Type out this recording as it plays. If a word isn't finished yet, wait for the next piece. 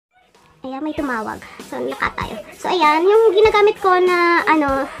Ayan, may tumawag. So, nilaka tayo. So, ayan, yung ginagamit ko na,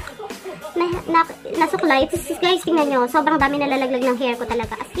 nasuklay. Guys, tingnan nyo. Sobrang dami nalalaglag ng hair ko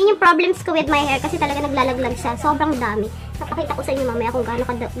talaga. As in, yung problems ko with my hair kasi talaga naglalaglag siya. Sobrang dami. Napakita ko sa inyo mamaya kung gaano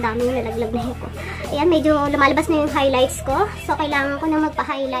kadami yung nalaglag na hair ko. Ayan, medyo lumalabas na yung highlights ko. So, kailangan ko na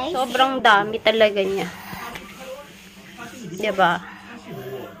magpa-highlight. Sobrang dami talaga niya. Diba?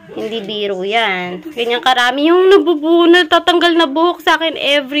 Hindi biro yan. Ganyan karami yung nabubuo, tatanggal na buhok sa akin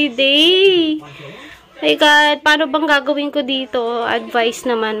everyday. My God, paano bang gagawin ko dito? Advice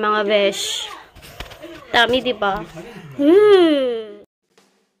naman mga besh. Dami, diba?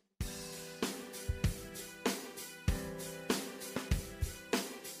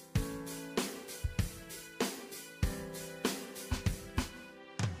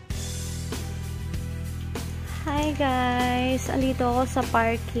 Hi guys! Andito ako sa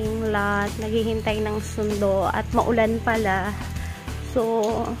parking lot. Naghihintay ng sundo at maulan pala.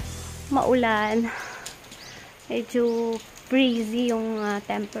 So, maulan. Medyo breezy yung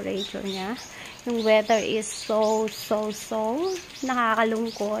temperature niya. Yung weather is so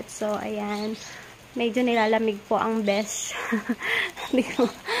nakakalungkot. So, ayan. Medyo nilalamig po ang besh.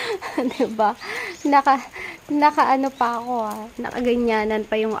 Diba? Naka-ano pa ako nakaganyanan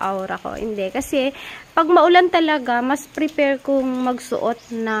pa yung aura ko. Hindi. Kasi, pag maulan talaga, mas prepare kong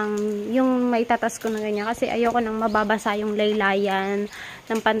magsuot ng yung maitatas ko na ganyan. Kasi ayoko nang mababasa yung laylayan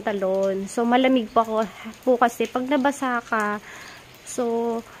ng pantalon. So, malamig pa po kasi pag nabasa ka,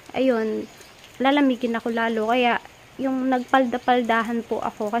 so, ayun, lalamigin ako lalo. Kaya, yung nagpalda-paldahan po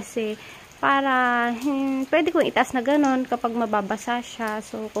ako kasi para pwede kong itaas na ganun kapag mababasa siya.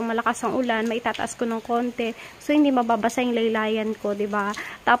 So, kung malakas ang ulan, maitataas ko ng konti. So, hindi mababasa yung laylayan ko, diba?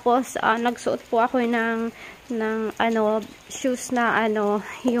 Tapos, nagsuot po ako ng shoes na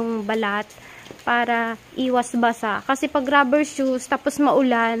yung balat para iwas basa. Kasi pag rubber shoes, tapos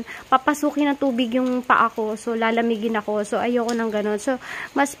maulan, papasukin ng tubig yung paa ko. So, lalamigin ako. So, ayoko ng ganun. So,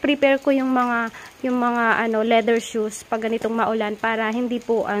 mas prepare ko yung mga leather shoes pag ganitong maulan para hindi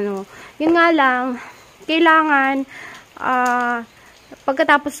po yun nga lang, kailangan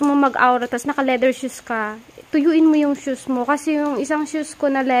pagkatapos mo mag-aura, tapos naka-leather shoes ka, tuyuin mo yung shoes mo. Kasi yung isang shoes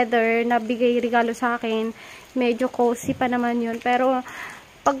ko na leather na bigay regalo sa akin, medyo cozy pa naman yun. Pero,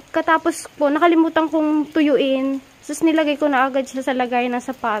 pagkatapos po, nakalimutan kong tuyuin. Tapos nilagay ko na agad siya sa lagay ng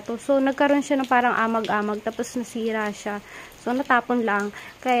sapato. So, nagkaroon siya ng parang amag-amag. Tapos nasira siya. So, natapon lang.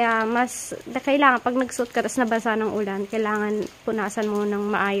 Kaya, mas, kailangan, pag nagsuot ka, tapos nabasa ng ulan, kailangan punasan mo ng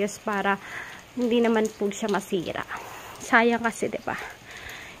maayos para hindi naman po siya masira. Sayang kasi, diba?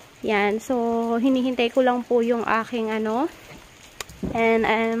 Yan. So, hinihintay ko lang po yung aking And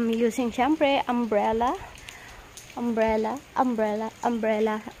I'm using, syempre, umbrella. Umbrella.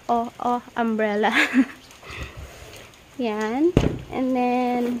 Umbrella. Yan. And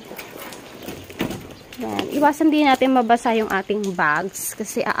then, yan. Iwasan din natin mabasa yung ating bags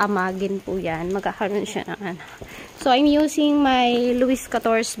kasi aamagin po yan. Magkakaroon siya ng So, I'm using my Louis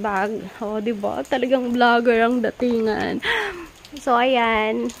XIV bag. Diba? Talagang vlogger ang datingan. So,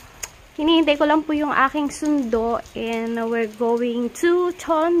 ayan. Hinihintay ko lang po yung aking sundo and we're going to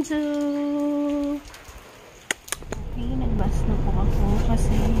Jeonju. Nagbus na po ako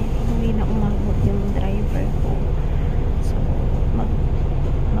kasi hindi na umabot yung driver ko. So,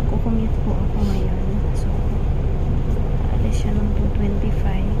 magkukumute po ako ngayon. So, alis siya ng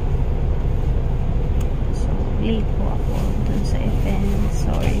 2:25. So, late po ako dun sa event.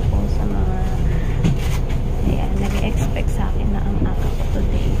 Sorry po sa mga nag-expect sa akin na ang aga ko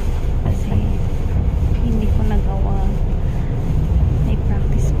today. Kasi, hindi ko nagawa. May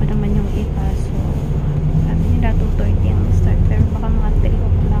practice pa naman yung iba. So, sabi nila 2:30 ang start. Pero baka mga 3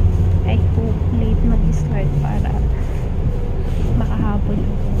 o'clock. I hope late mag-start para makahabol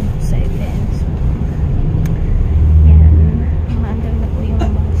ako sa event. So, yan. Maandar na po yung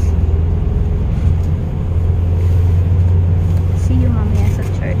bus. See you mamaya sa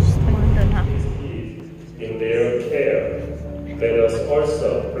church. Pagmando na ako. In their care, let us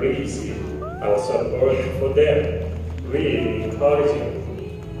also please our support for them. We encourage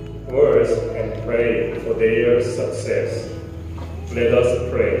words and pray for their success. Let us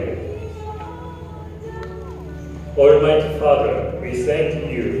pray. Almighty Father, we thank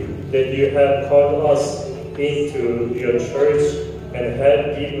you that you have called us into your church and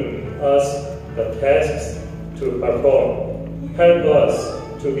have given us the tasks to perform. Help us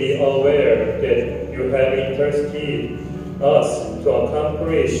to be aware that you have entrusted us to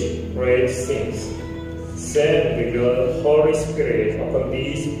accomplish great things. Send your Holy Spirit upon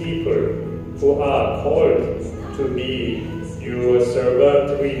these people who are called to be your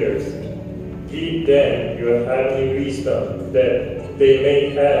servant leaders. Give them your heavenly wisdom that they may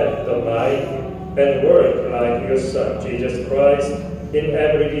have the mind and work like your Son, Jesus Christ, in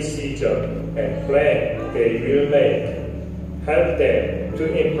every decision and plan they will make. Help them to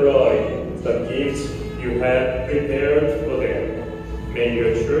employ the gifts you have prepared for them. May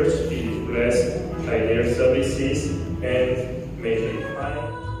your church be blessed by their services and may they find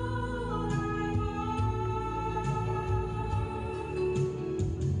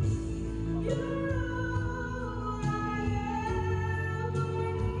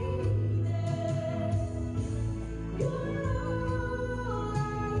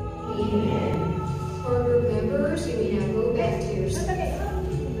Amen. For group members, you may now go back to your seat.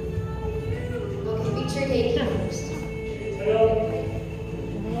 Okay, picture taking first.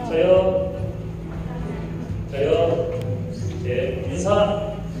 자요. 네,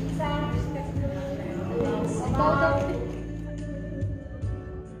 인사.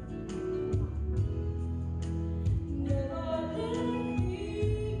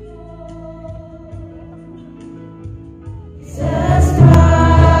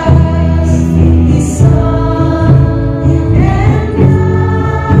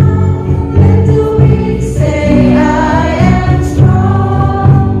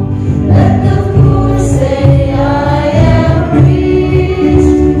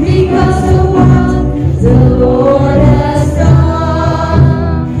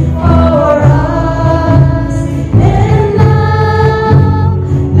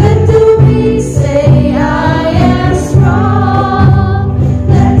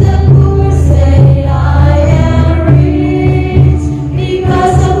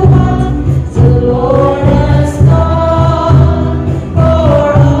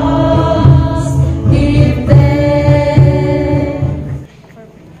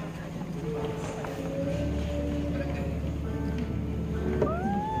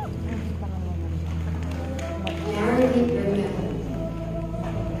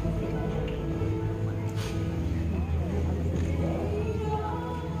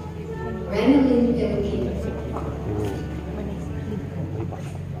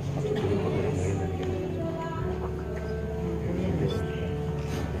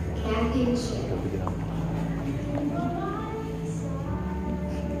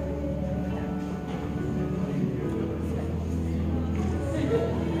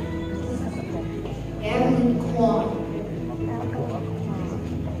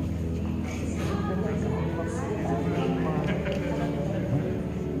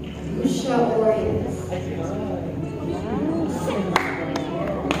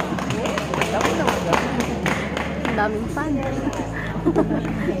 Daming fan.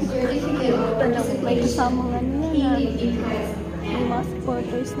 May kasamang ano yan. May mga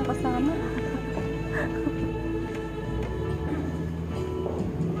supporters na kasama.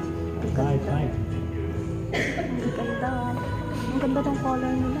 Ang ganda. Ang ganda ng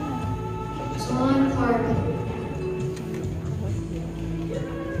color nila. John Carpenter.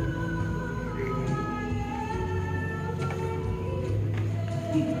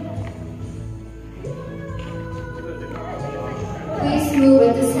 Please move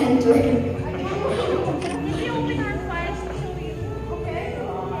at the center.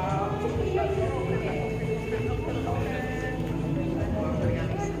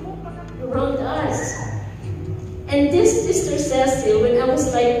 Around us. And this Sister Cecil, when I was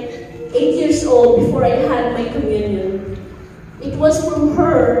like 8 years old before I had my communion, it was from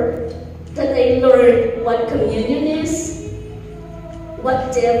her that I learned what communion is,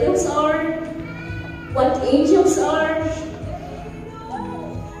 what devils are, what angels are.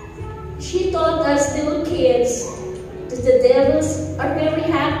 She taught us little kids that the devils are very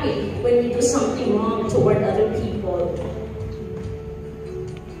happy when we do something wrong toward other people.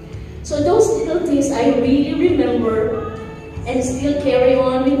 So those little things I really remember and still carry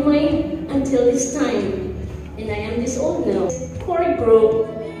on with me until this time. And I am this old now. Core group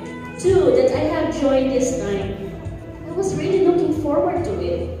too that I have joined this time. I was really looking forward to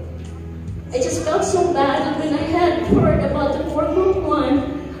it. I just felt so bad when I had heard about the core group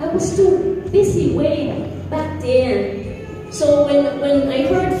 1. I was too busy way back then. So when I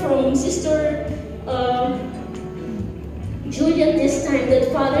heard from Sister Julian this time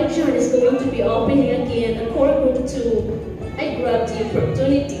that Father John is going to be opening again a core group 2, I grabbed the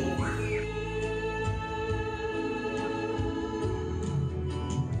opportunity.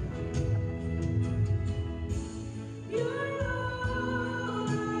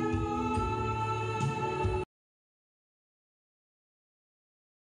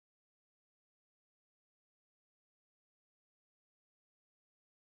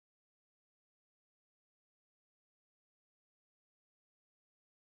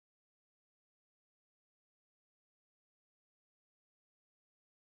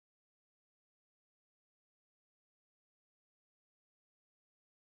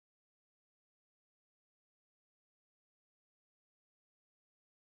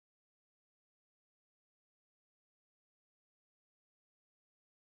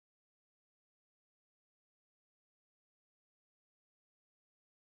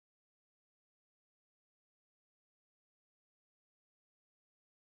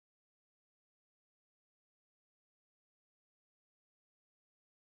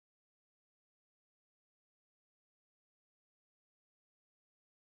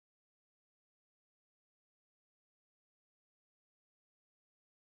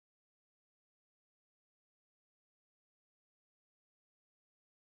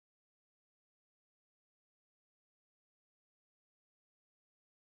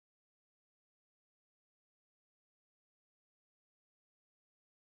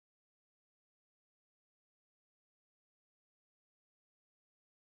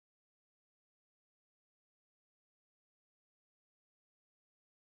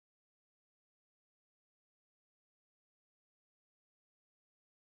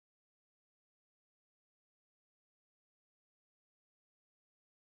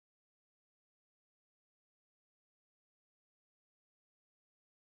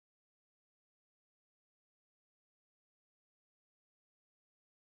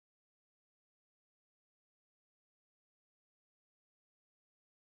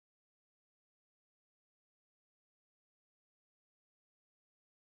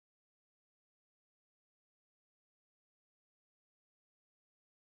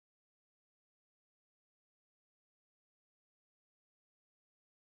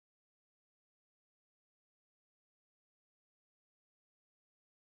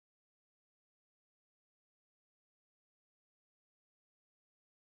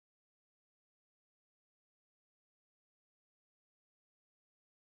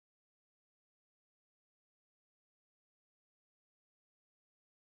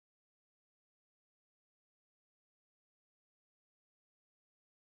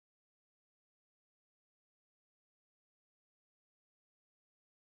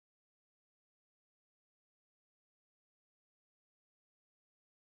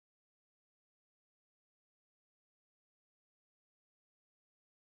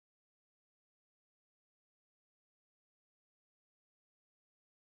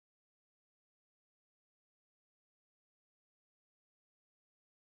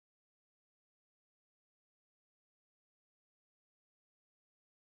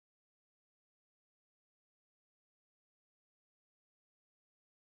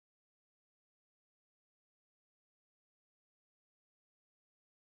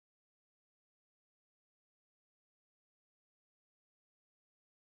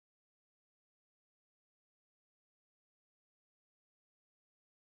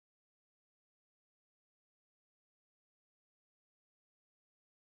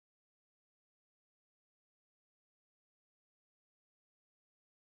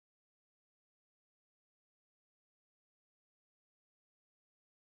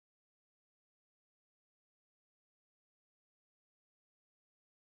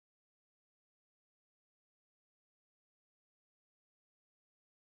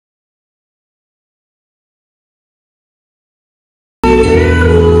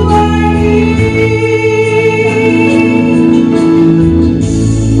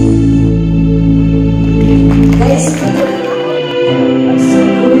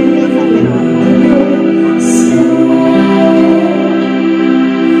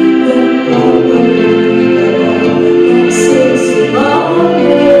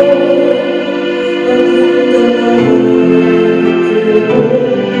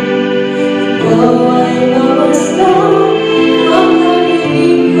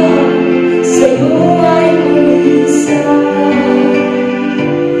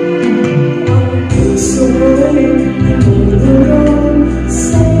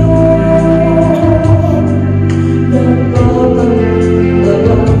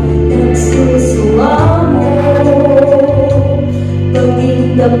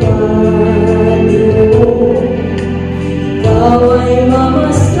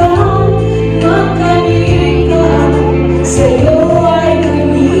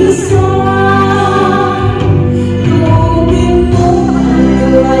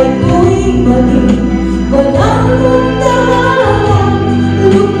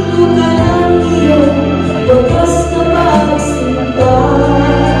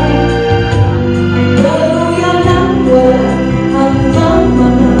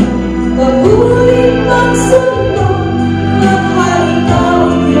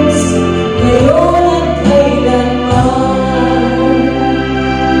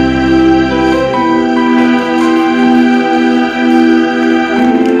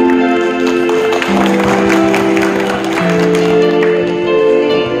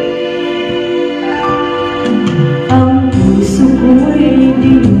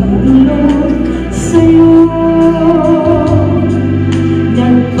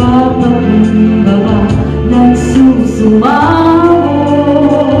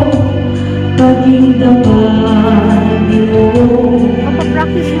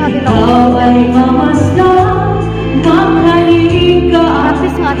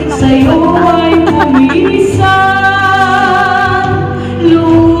 nga din ako. Sa'yo ay pumisan,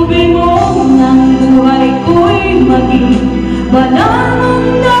 lubin mo ng buhay ko'y maging banal mong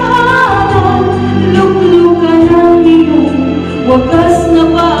dahanan, luklukan ng iyong wakas na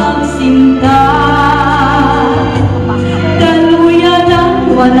pagsinta. Daluyan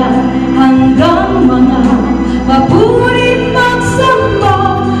ang wala hanggang mga papurit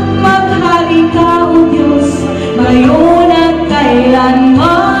magsamba, maghari ka o Diyos ngayon at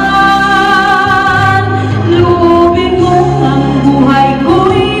kailanman. Lubin mo ang buhay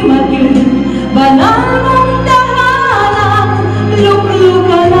ko'y maging banal mong tahanan,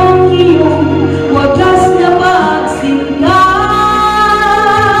 luklukan ang iyong wagas na pagsinta.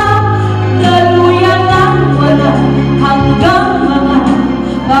 Daluyan ang wala hanggang mga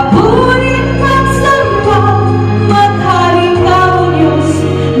papurit magsamba, maghari ka o Diyos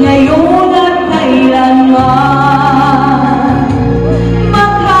ngayon at kailanman.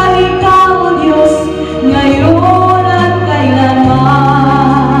 Maghari ka o Diyos ngayon at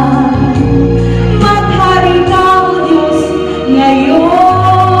kailanman. Maghari ka o Diyos ngayon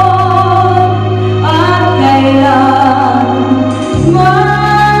at kailanman.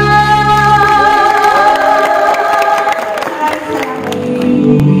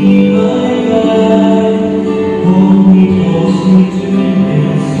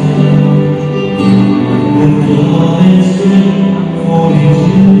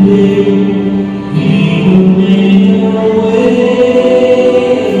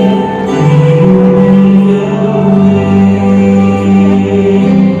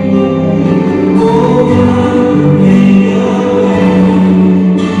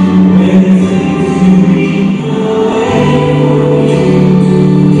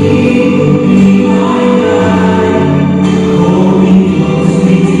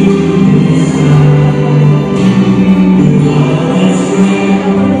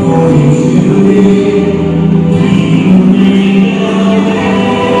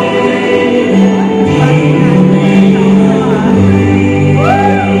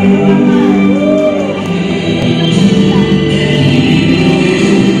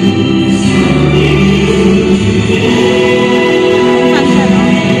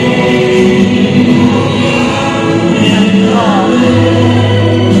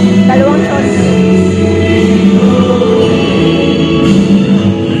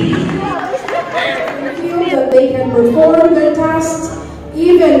 They can perform their tasks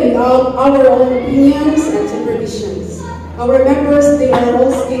even without our own opinions and supervisions. Our members, they are all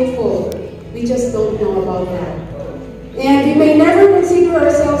skillful. We just don't know about that. And we may never consider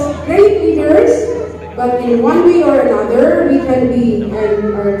ourselves great leaders, but in one way or another, we can be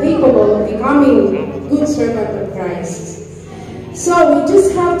and are capable of becoming good servant of Christ. So we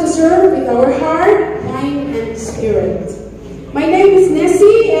just have to serve with our heart, mind, and spirit. My name is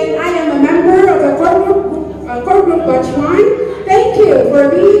Nessie, and I am a member of the core group Batch 1. Thank you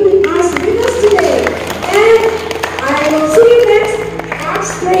for being with us today. And I will see you next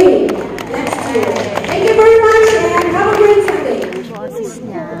upstream next year. Thank you very much and have a great Sunday. Boses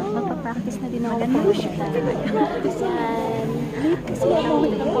niya. Magpa-practice na din ako ng siya. Yan. Kasi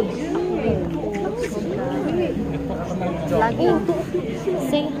laging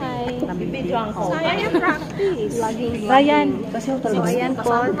say hi. Sayang practice. Laging Ryan. So ayan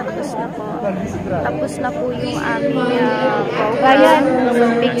po, tapos na po. Tapos na po yung aming Ryan.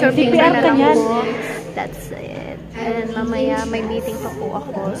 Picture na lang po. That's it. And mamaya may meeting pa po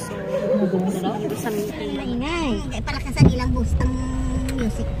ako. So see you sa meeting. Maingay. Kaya palakasan nilang boost ang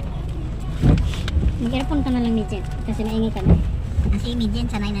music. Mag-earphone ka na lang ni Jen. Kasi naingay ka na. Kasi ni Jen,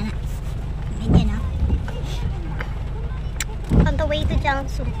 sanay na na. Ni Jen, ha? On the way to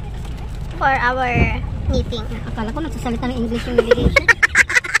Jeonju for our meeting. Akala ko nagsasalita ng English yung delegation.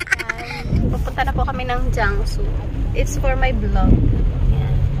 Pupunta na po kami ng Jeonju. It's for my vlog. Yeah.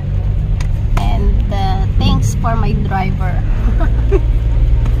 And thanks for my driver.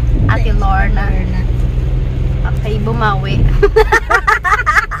 Ate Lorna. Okay, bumawi.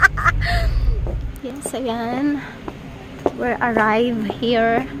 Yes, ayan. We're arrived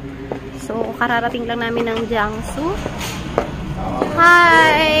here. So, kararating lang namin ng Jeonju.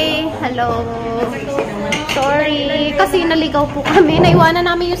 Hi! Hello! Sorry, kasi naligaw po kami. Naiwanan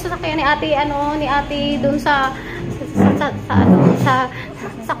namin yung sasakyan ni ate, ni ate dun sa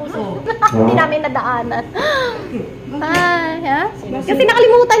kuso. Hindi namin nadaanan. Hi, ha? Kasi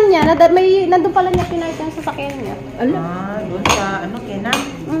nakalimutan niya, nandun pala niya pinahit yung sasakyan niya. Doon sa, Kenan?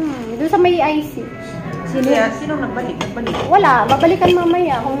 Doon sa may IC. Sino nagbalik? Wala, babalikan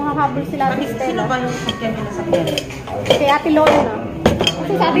mamaya kung makahabol sila Ate Stella. Sino ba yung sakyan pinasakyan? Si Ate Lorna.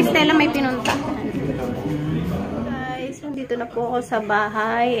 Kasi si Ate Stella may pinunta. Guys, hindi nandito na po ako sa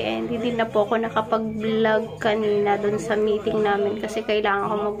bahay and hindi na po ako nakapag-vlog kanina dun sa meeting namin kasi kailangan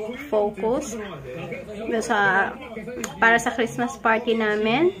ko mag-focus para sa Christmas party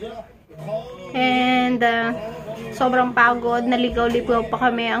namin. And sobrang pagod, naligaw-ligaw pa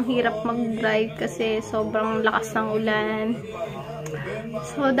kami. Ang hirap mag-drive kasi sobrang lakas ng ulan.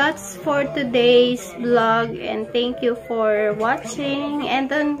 So that's for today's vlog, and thank you for watching,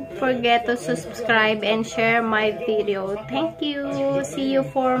 and don't forget to subscribe and share my video. Thank you. See you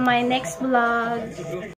for my next vlog.